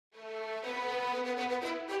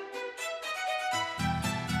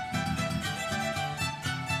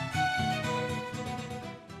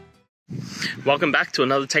Welcome back to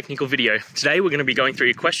another technical video. Today we're going to be going through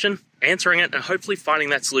your question, answering it, and hopefully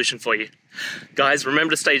finding that solution for you. Guys,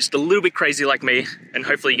 remember to stay just a little bit crazy like me, and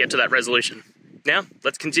hopefully you get to that resolution. Now,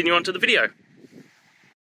 let's continue on to the video.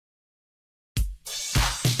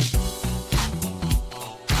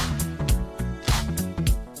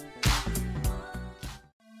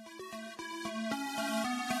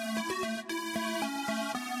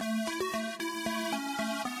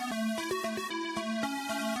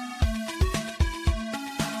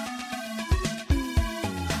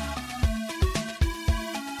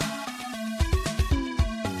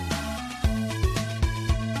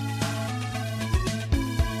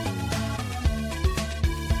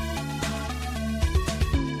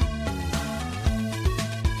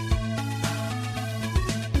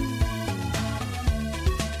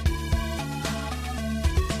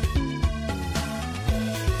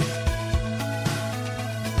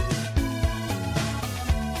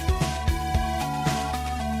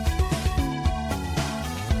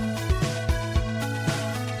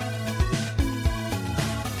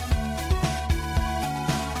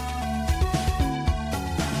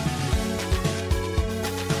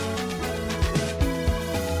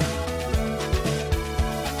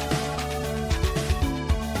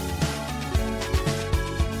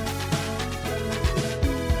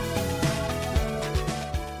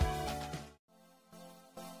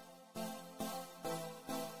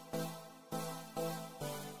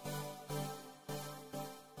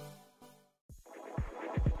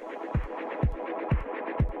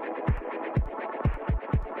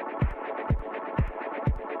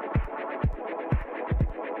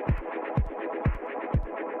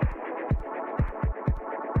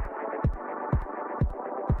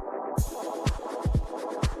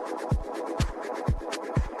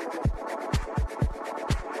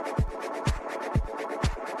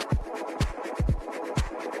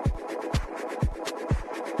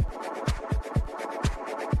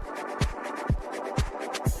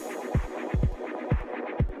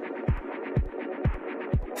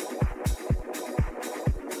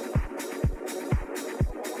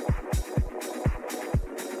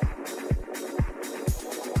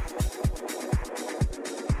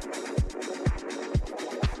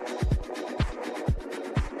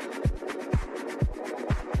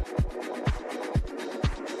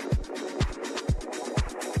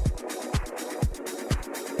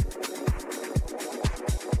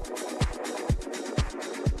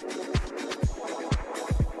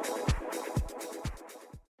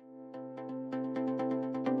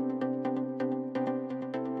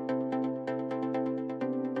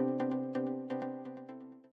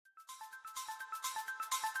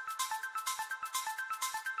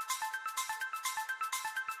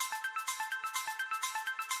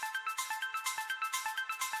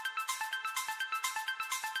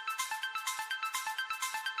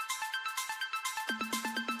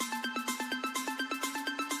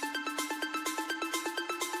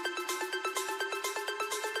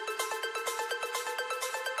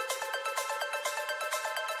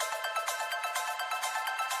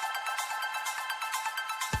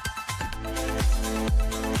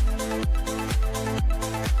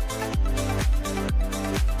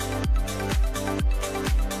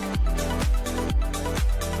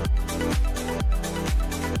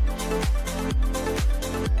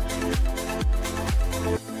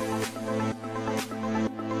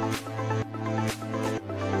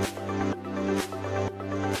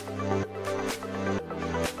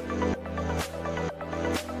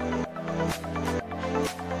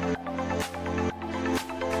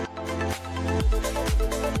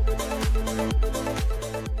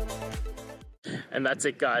 And that's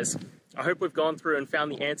it, guys. I hope we've gone through and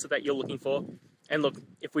found the answer that you're looking for. And look,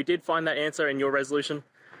 if we did find that answer in your resolution,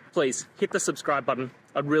 please hit the subscribe button.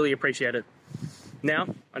 I'd really appreciate it.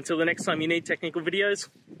 Now, until the next time you need technical videos,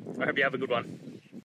 I hope you have a good one.